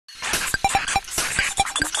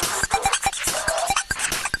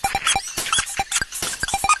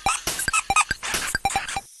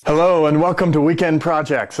Hello and welcome to Weekend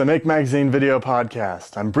Projects, a Make Magazine video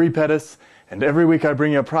podcast. I'm Bree Pettis, and every week I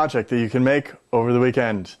bring you a project that you can make over the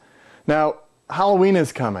weekend. Now, Halloween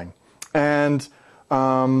is coming, and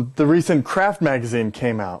the recent Craft magazine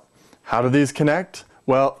came out. How do these connect?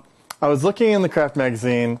 Well, I was looking in the Craft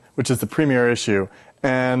magazine, which is the premier issue,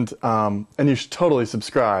 and you should totally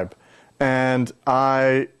subscribe. And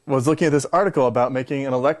I was looking at this article about making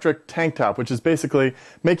an electric tank top, which is basically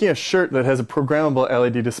making a shirt that has a programmable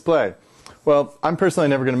LED display. Well, I'm personally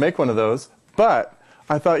never going to make one of those, but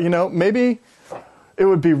I thought, maybe it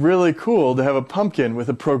would be really cool to have a pumpkin with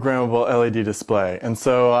a programmable LED display. And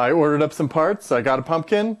so I ordered up some parts, I got a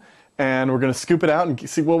pumpkin, and we're going to scoop it out and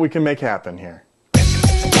see what we can make happen here.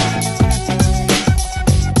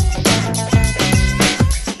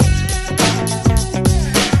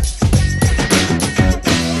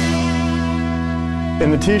 In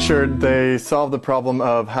the t-shirt, they solved the problem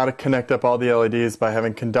of how to connect up all the LEDs by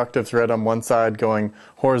having conductive thread on one side going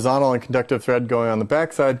horizontal and conductive thread going on the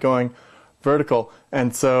back side going vertical.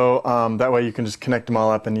 And so that way you can just connect them all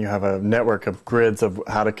up and you have a network of grids of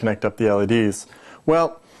how to connect up the LEDs.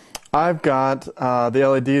 Well, I've got the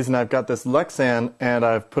LEDs and I've got this Lexan and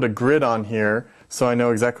I've put a grid on here so I know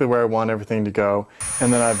exactly where I want everything to go.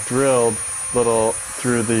 And then I've drilled little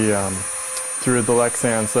through the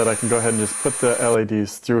Lexan so that I can go ahead and just put the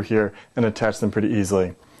LEDs through here and attach them pretty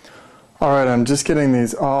easily. Alright, I'm just getting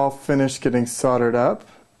these all finished getting soldered up,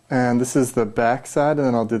 and this is the back side, and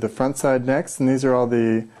then I'll do the front side next, and these are all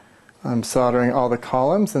I'm soldering all the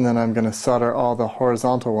columns, and then I'm going to solder all the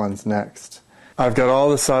horizontal ones next. I've got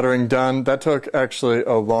all the soldering done. That took actually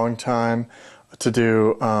a long time to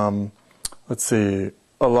do, a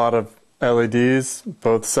lot of LEDs,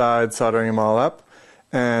 both sides, soldering them all up.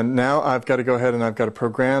 And now I've got to go ahead and I've got to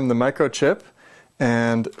program the microchip,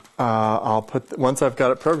 and once I've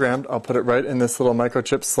got it programmed, I'll put it right in this little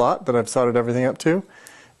microchip slot that I've soldered everything up to.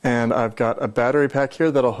 And I've got a battery pack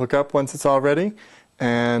here that'll hook up once it's all ready,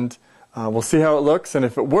 and we'll see how it looks, and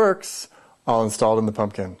if it works, I'll install it in the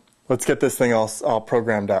pumpkin. Let's get this thing all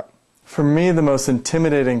programmed up. For me, the most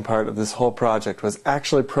intimidating part of this whole project was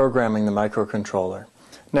actually programming the microcontroller.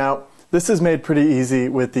 Now, this is made pretty easy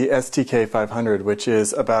with the STK500, which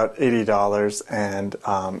is about $80 and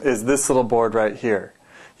is this little board right here.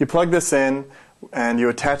 You plug this in and you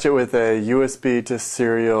attach it with a USB to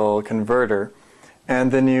serial converter,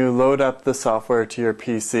 and then you load up the software to your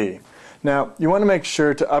PC. Now, you want to make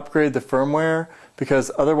sure to upgrade the firmware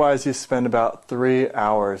because otherwise you spend about 3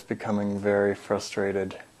 hours becoming very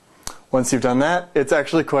frustrated. Once you've done that, it's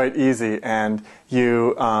actually quite easy, and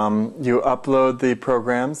you upload the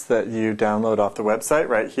programs that you download off the website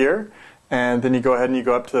right here, and then you go ahead and you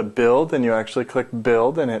go up to the build, and you actually click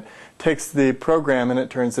build, and it takes the program and it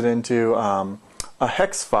turns it into a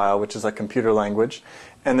hex file, which is a computer language,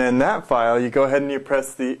 and then that file you go ahead and you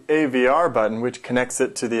press the AVR button, which connects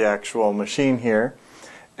it to the actual machine here,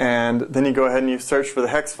 and then you go ahead and you search for the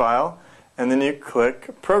hex file, and then you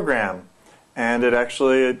click program. And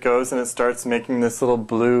it goes and it starts making this little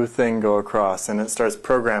blue thing go across, and it starts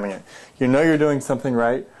programming it. You know you're doing something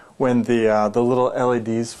right when the little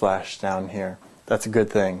LEDs flash down here. That's a good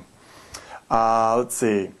thing. Let's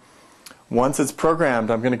see. Once it's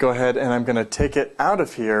programmed, I'm going to go ahead and I'm going to take it out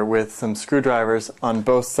of here with some screwdrivers on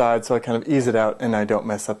both sides so I kind of ease it out and I don't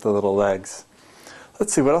mess up the little legs.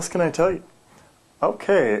 Let's see, what else can I tell you?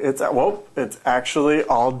 Okay, it's actually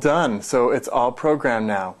all done. So it's all programmed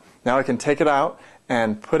now. Now I can take it out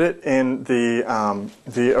and put it in the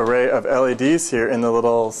array of LEDs here in the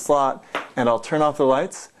little slot, and I'll turn off the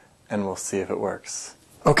lights and we'll see if it works.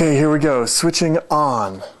 Okay, here we go, switching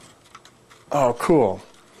on. Oh, cool.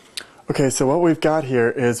 Okay, so what we've got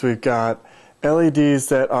here is we've got LEDs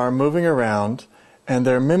that are moving around, and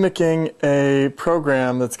they're mimicking a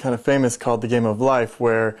program that's kind of famous called the Game of Life,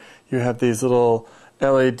 where you have these little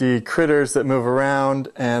LED critters that move around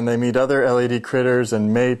and they meet other LED critters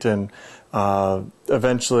and mate, and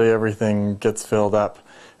eventually everything gets filled up.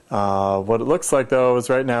 What it looks like though is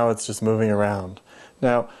right now it's just moving around.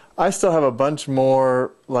 Now I still have a bunch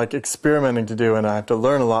more experimenting to do, and I have to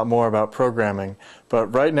learn a lot more about programming, but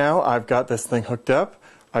right now I've got this thing hooked up.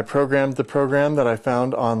 I programmed the program that I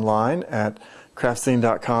found online at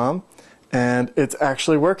craftscene.com, and it's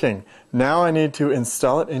actually working. Now I need to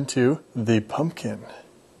install it into the pumpkin.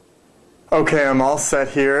 Okay, I'm all set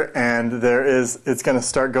here, and it's going to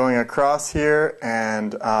start going across here,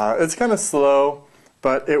 and it's kind of slow,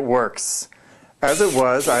 but it works. As it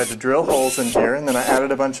was, I had to drill holes in here, and then I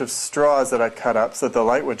added a bunch of straws that I cut up so that the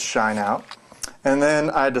light would shine out, and then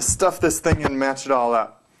I had to stuff this thing and match it all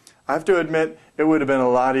up. I have to admit, it would have been a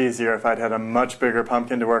lot easier if I'd had a much bigger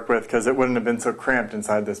pumpkin to work with because it wouldn't have been so cramped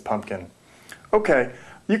inside this pumpkin. Okay,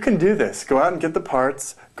 you can do this. Go out and get the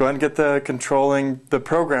parts, go out and get the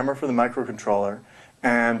programmer for the microcontroller,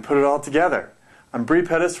 and put it all together. I'm Bree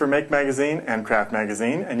Pettis for Make Magazine and Craft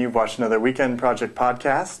Magazine, and you've watched another Weekend Project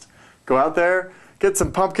podcast. Go out there, get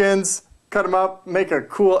some pumpkins, cut them up, make a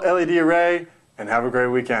cool LED array, and have a great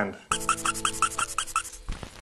weekend.